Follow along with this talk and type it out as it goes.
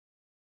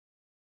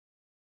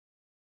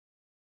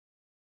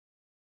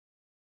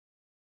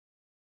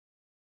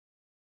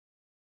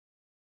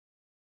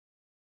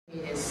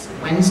It is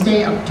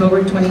Wednesday,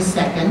 October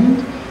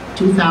 22nd,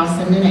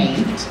 2008,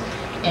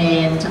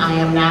 and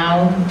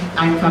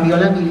I'm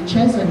Fabiola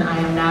Vilches, and I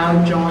am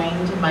now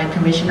joined by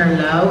Commissioner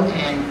Lowe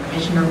and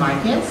Commissioner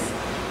Marquez.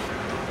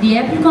 The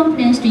applicant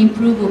plans to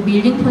improve a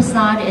building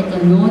facade at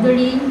the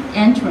northerly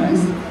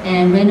entrance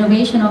and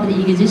renovation of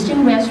the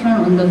existing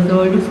restaurant on the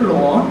third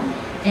floor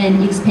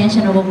and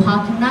expansion of a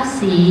parking lot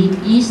C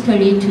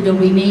easterly to the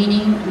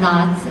remaining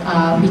lots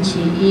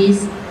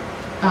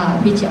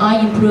which are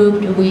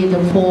improved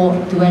with 4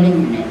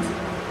 dwelling units.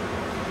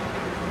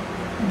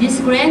 This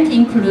grant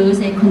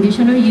includes a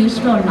conditional use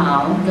to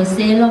allow the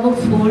sale of a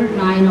full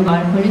line of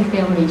alcoholic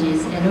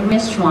beverages at a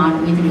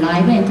restaurant with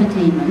live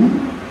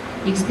entertainment,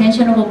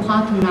 expansion of a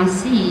parking lot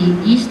C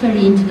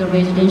easterly into the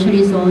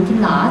residentially zoned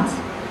lots,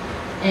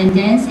 and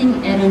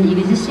dancing at an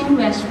existing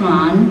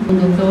restaurant on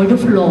the third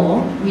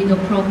floor with a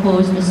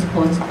proposed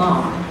sports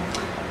bar.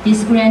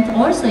 This grant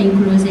also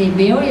includes a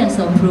variance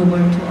approval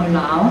to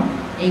allow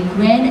a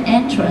grand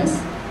entrance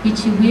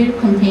which will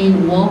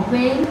contain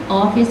walkway,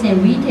 office,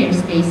 and retail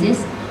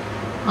spaces.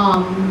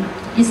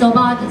 It's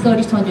about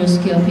 3,200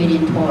 square feet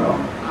in total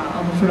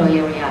of floor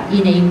area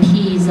in a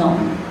P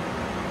zone.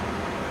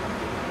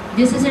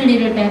 This is a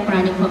little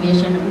background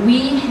information.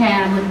 We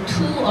have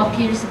 2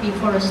 appeals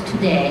before us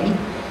today.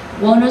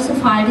 One was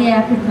filed by the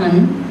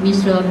applicant,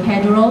 Mr.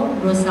 Pedro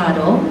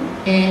Rosado,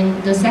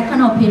 and the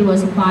second appeal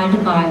was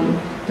filed by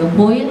the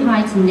Boyle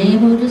Heights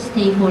Neighborhood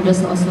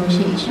Stakeholders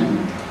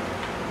Association.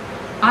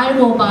 I'll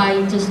go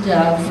by just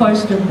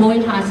first the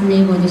Boyle Heights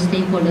Neighborhood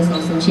Stakeholders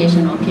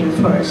Association appeal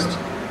first.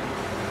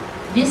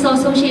 This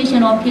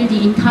association appealed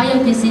the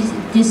entire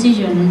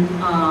decision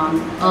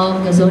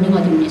of the zoning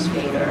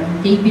administrator.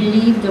 They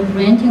believe the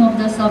granting of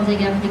the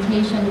subject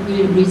application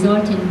will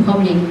result in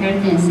public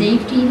health and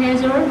safety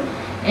hazard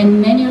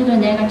and many other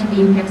negative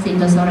impacts in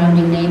the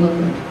surrounding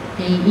neighborhood.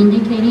 They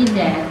indicated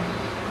that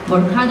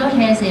Mercado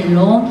has a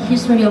long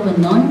history of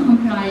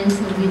non-compliance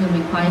with the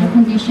required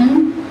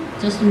condition.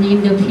 Just to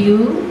name a few,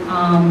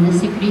 the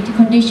security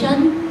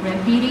condition,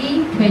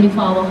 graffiti,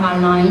 24-hour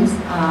hotlines,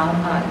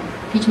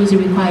 which was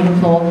required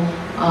for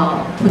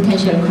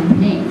potential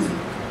complaints.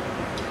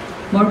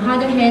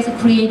 Mercado has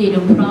created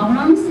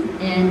problems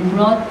and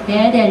brought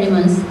bad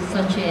elements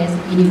such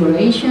as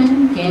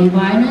inebriation, gang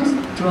violence,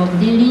 drug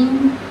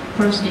dealing,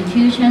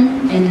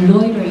 prostitution, and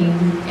loitering,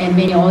 and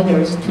many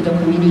others to the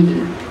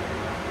community.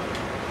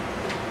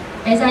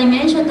 As I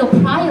mentioned, the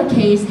prior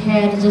case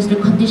had just a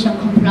condition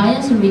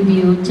compliance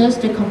review just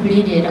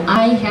completed.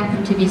 I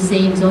happen to be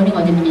same zoning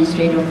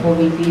administrator for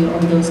review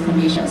of those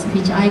conditions,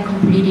 which I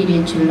completed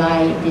in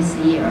July this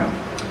year.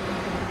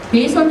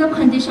 Based on the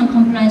condition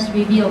compliance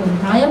review of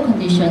prior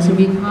conditions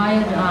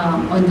required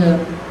on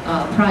the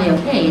prior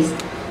case,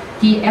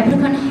 the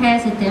applicant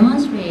has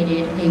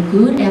demonstrated a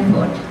good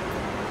effort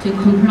to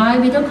comply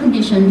with the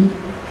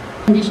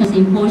conditions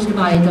imposed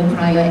by the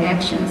prior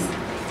actions,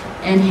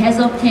 and has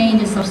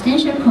obtained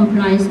substantial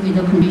compliance with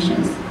the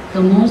conditions.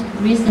 The most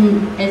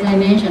recent, as I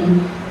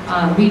mentioned,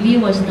 review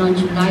was done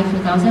July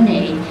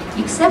 2008,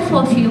 except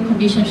for a few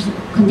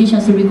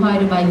conditions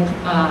required by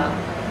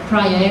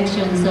prior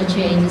actions, such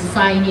as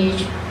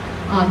signage,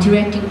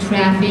 directing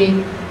traffic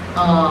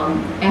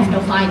after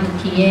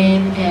 5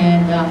 p.m.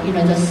 and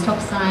the stop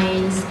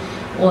signs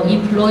or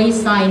employee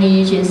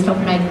signage and stuff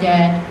like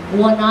that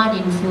were not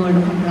in full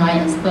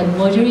compliance, but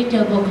majority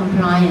of the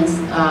compliance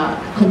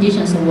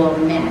conditions were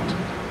met.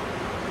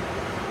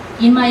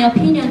 In my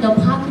opinion, the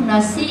parking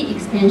lot C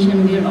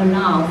expansion will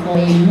allow for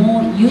a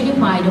more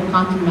unified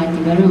parking lot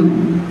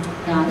development,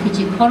 which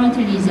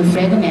currently is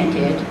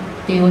fragmented.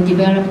 They were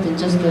developed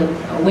just the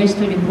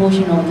westerly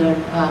portion of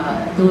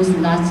those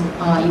lots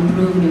are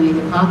improved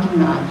with the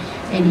parking lot,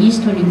 and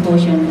easterly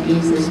portion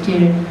is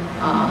still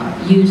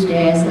used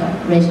as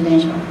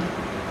residential.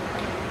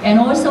 And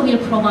also will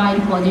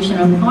provide for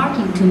additional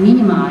parking to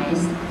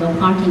minimize the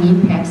parking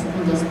impacts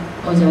in the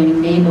adjoining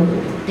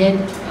neighborhood. That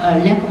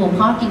lack of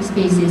parking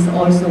spaces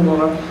also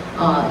were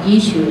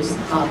issues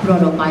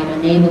brought up by the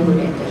neighborhood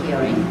at the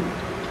hearing.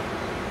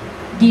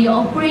 The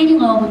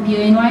upgrading of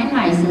beer and wine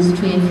license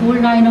to a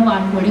full line of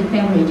alcoholic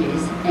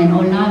beverages and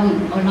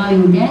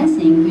allowing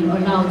dancing will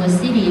allow the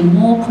city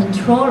more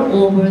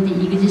control over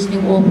the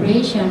existing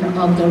operation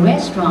of the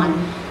restaurant,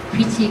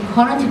 which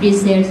currently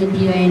sells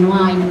beer and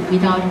wine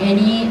without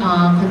any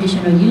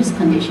conditional use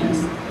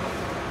conditions.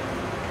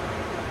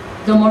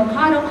 The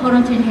Mercado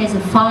currently has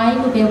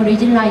 5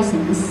 beverage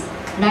licenses,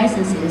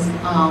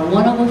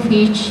 one of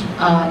which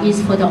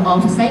is for the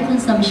off-site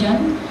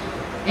consumption,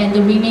 and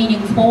the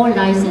remaining 4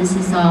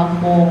 licenses are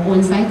for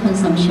on-site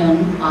consumption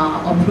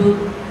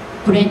approved,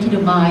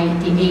 granted by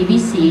the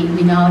ABC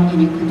without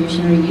any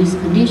conditional use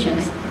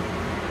conditions.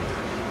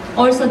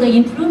 Also, the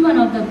improvement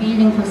of the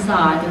building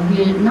facade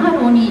will not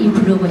only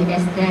improve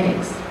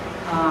aesthetics,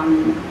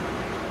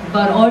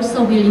 but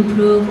also will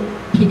improve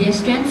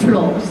pedestrian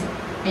flows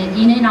and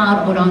in and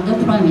out around the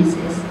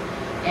premises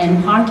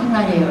and parking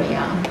lot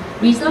area,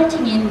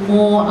 resulting in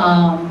more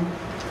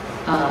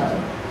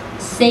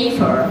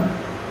safer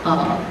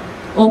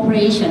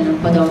operation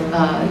for the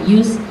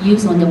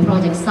use on the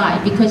project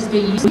site, because the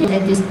use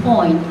at this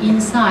point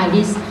inside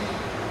is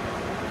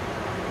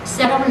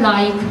set up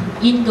like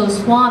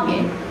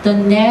Indo-Swami. The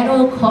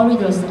narrow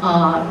corridors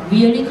are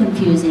really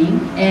confusing,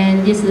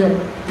 and this the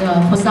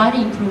facade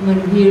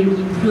improvement will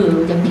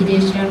improve the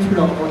pedestrian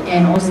flow,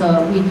 and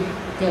also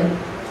the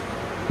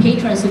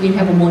patrons will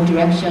have more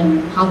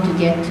direction how to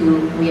get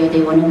to where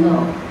they want to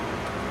go.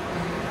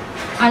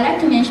 I'd like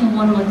to mention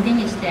one more thing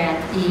is that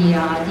the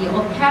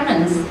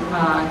appellants,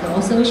 the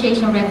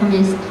association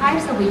recommends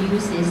types of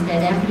uses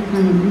that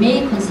applicant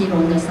may consider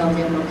on the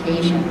subject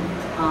location.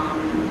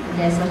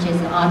 That such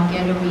as art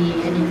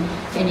gallery,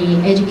 any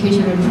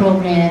educational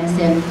programs,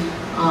 and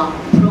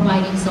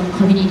providing some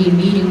community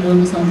meeting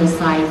rooms on the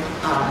site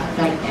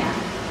like that.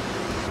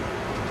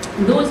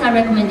 Those are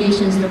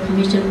recommendations the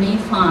Commission may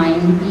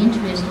find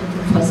interesting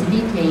to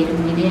facilitate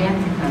with the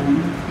applicant,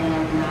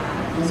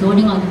 and the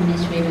zoning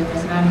administrator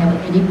does not have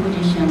any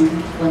position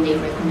on their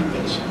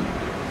recommendation.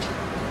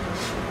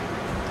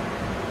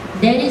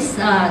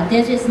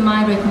 That is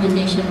my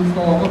recommendation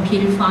for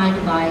appeal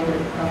filed by the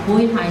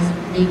Boyle Heights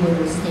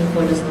Neighborhood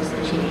Stakeholders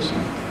Association.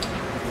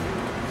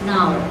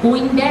 Now,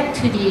 going back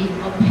to the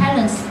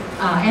appellant's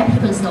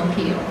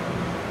appeal,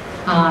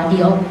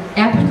 the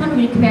applicant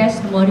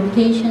requests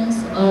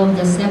modifications of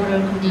the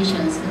several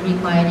conditions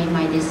required in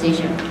my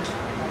decision.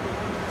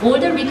 All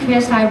the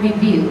requests I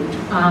reviewed,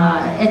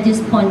 at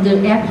this point,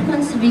 the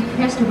applicant's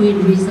request will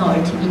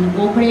result in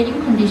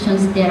operating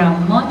conditions that are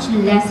much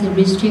less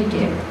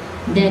restrictive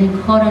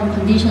than current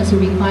conditions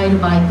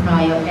required by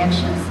prior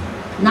actions.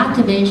 Not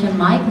to mention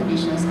my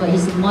conditions, but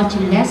it's much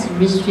less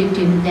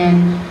restrictive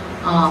than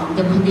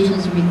the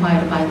conditions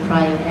required by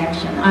prior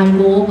action. I'll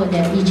go over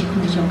that each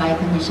condition by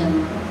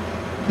condition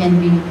can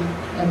be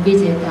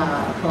visited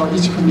for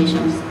each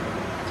conditions.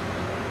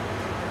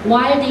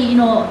 While they,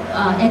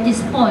 at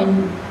this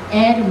point,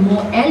 add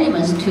more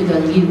elements to the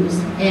use,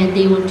 and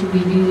they want to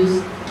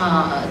reduce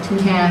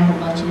to have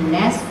much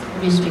less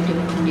restrictive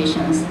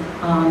conditions.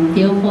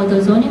 Therefore,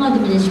 the zoning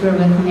administrator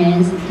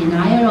recommends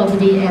denial of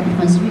the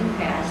applicant's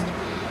request,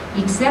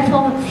 except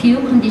for a few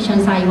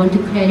conditions I want to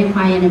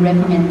clarify and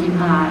recommend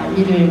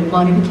little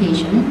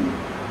modification,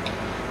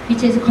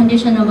 which is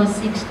condition number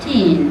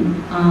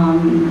 16.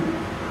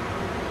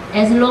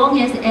 As long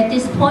as at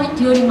this point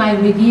during my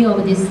review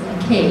of this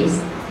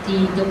case,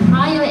 the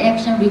prior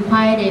action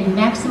required a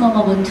maximum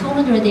of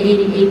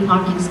 288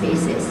 parking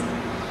spaces.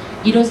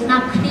 It was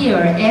not clear,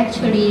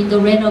 actually, the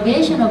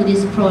renovation of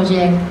this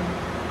project,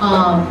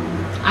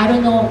 I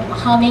don't know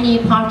how many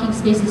parking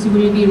spaces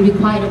will be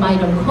required by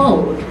the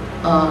code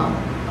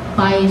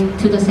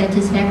to the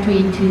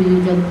satisfactory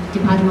to the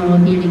Department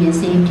of Building and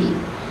Safety.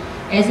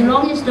 As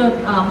long as the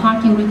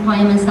parking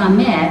requirements are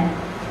met,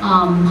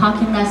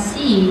 parking lot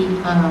C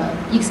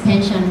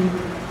expansion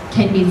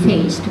can be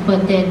phased,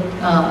 but that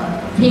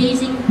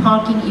phasing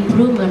parking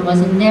improvement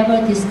was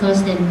never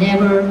discussed and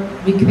never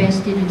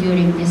requested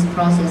during this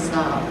process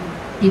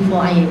before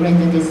I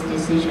rendered this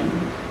decision.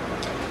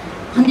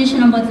 Condition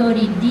number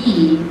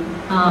 30D,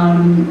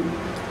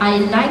 I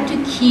like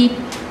to keep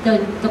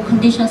the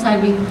conditions I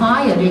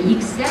required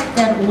except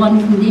that one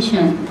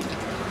condition.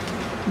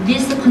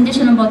 This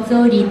condition number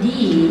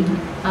 30D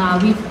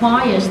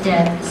requires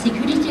that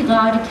security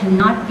guard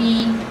cannot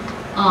be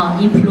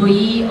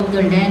employee of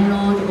the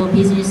landlord or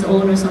business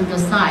owners on the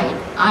site.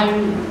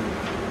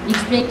 I'll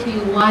explain to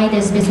you why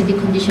that specific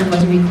condition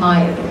was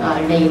required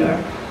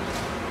later.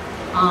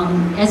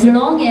 As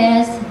long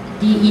as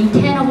the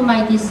intent of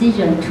my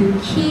decision to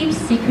keep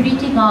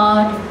security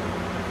guard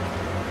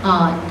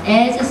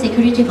as a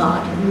security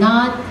guard,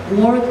 not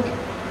work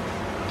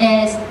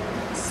as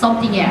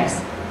something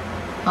else,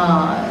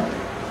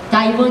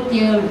 divert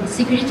their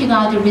security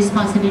guard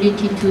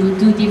responsibility to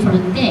do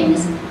different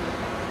things.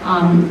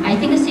 I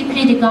think a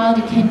security guard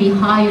can be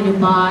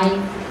hired by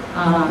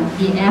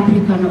the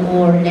applicant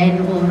or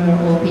landowner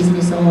or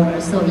business owner,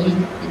 so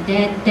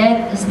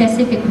that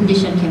specific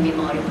condition can be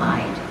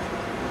modified.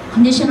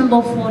 Condition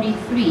number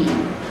 43,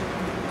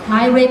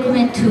 I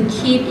recommend to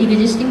keep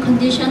existing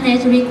condition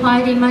as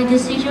required in my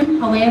decision.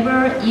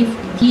 However, if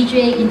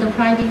DJ in the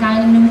private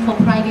dining room for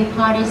private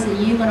parties,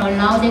 you're going to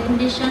allow that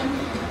condition,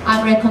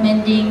 I'm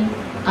recommending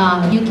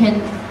you can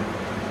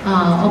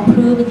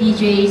approve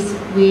DJs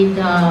with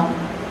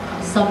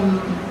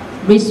some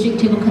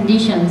restrictive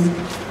conditions,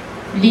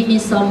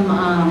 limit some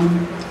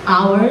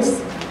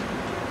hours,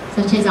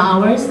 such as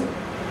hours.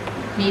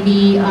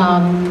 Maybe,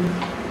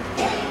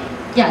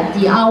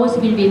 the hours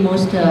will be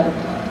most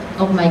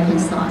of my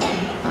concern.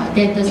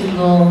 That doesn't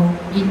go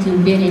into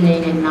very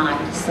late at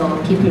night, so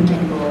people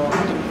can go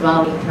in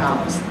rowdy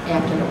crowds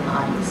after the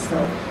party. So,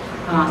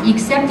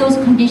 except those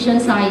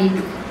conditions,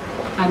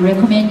 I'm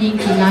recommending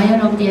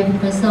denial of the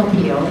applicant's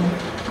appeal.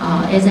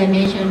 As I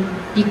mentioned,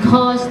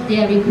 because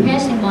they are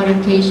requesting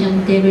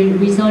modification, they will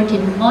result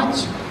in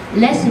much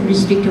less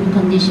restrictive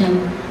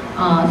condition,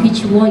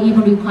 which were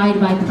even required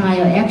by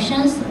prior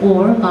actions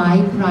or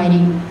by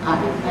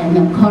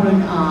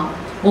current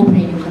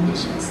operating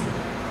conditions.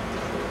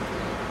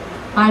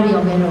 I'll be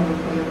available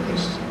for your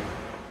questions.